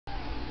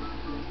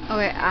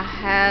Okay, I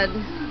had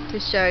to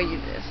show you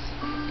this.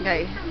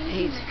 Okay,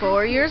 he's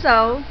 4 years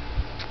old.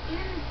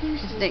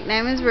 His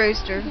nickname is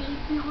Rooster.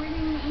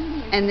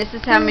 And this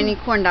is how many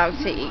corn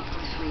dogs he eats.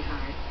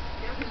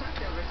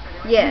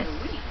 Yes,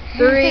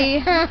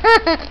 3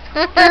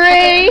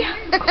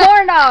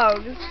 corn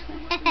dogs.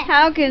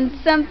 How can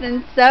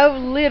something so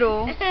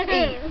little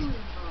eat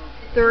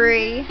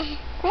 3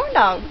 corn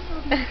dogs?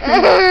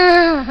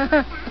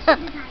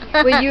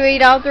 Would you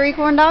eat all 3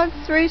 corn dogs,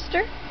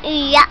 Rooster?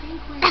 Yeah.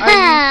 Are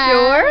you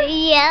sure?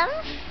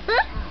 Yes.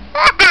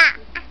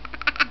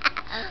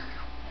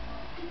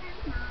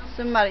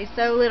 Somebody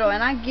so little,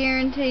 and I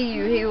guarantee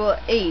you he will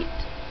eat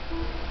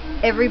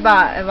every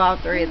bite of all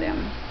 3 of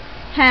them.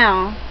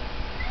 How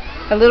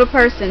a little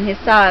person his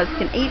size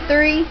can eat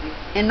 3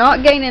 and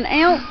not gain an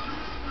ounce?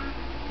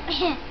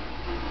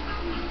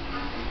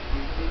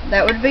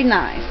 That would be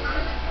nice.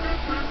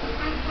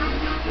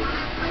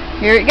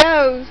 Here it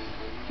goes.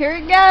 Here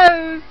it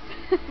goes.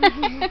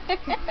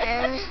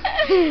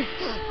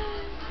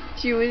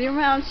 Chew with your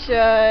mouth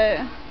shut.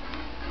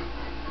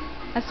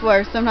 I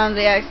swear, sometimes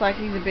he acts like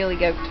he's a billy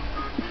goat.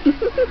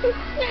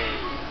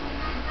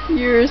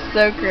 You're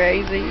so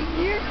crazy.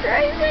 You're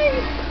crazy.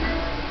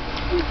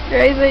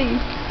 Crazy.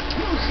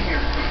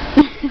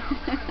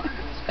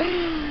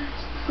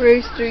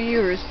 Rooster,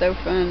 you are so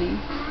funny.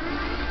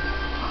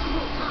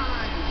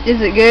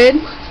 Is it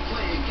good?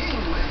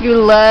 You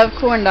love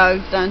corn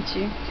dogs, don't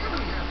you?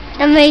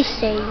 Let me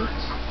see.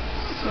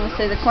 You want to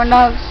see the corn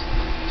dogs?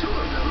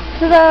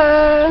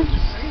 Ta-da!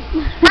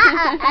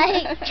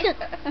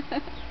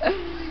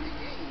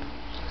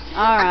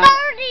 Alright. A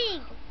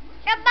birdie!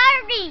 A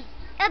birdie!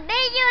 A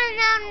baby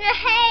on the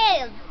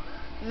head!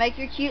 Make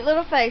your cute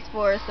little face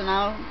for us and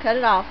I'll cut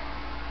it off.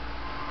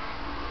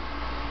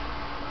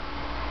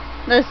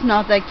 That's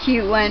not that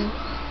cute one.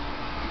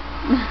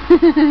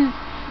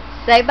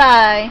 Say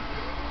bye.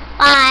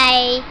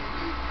 Bye.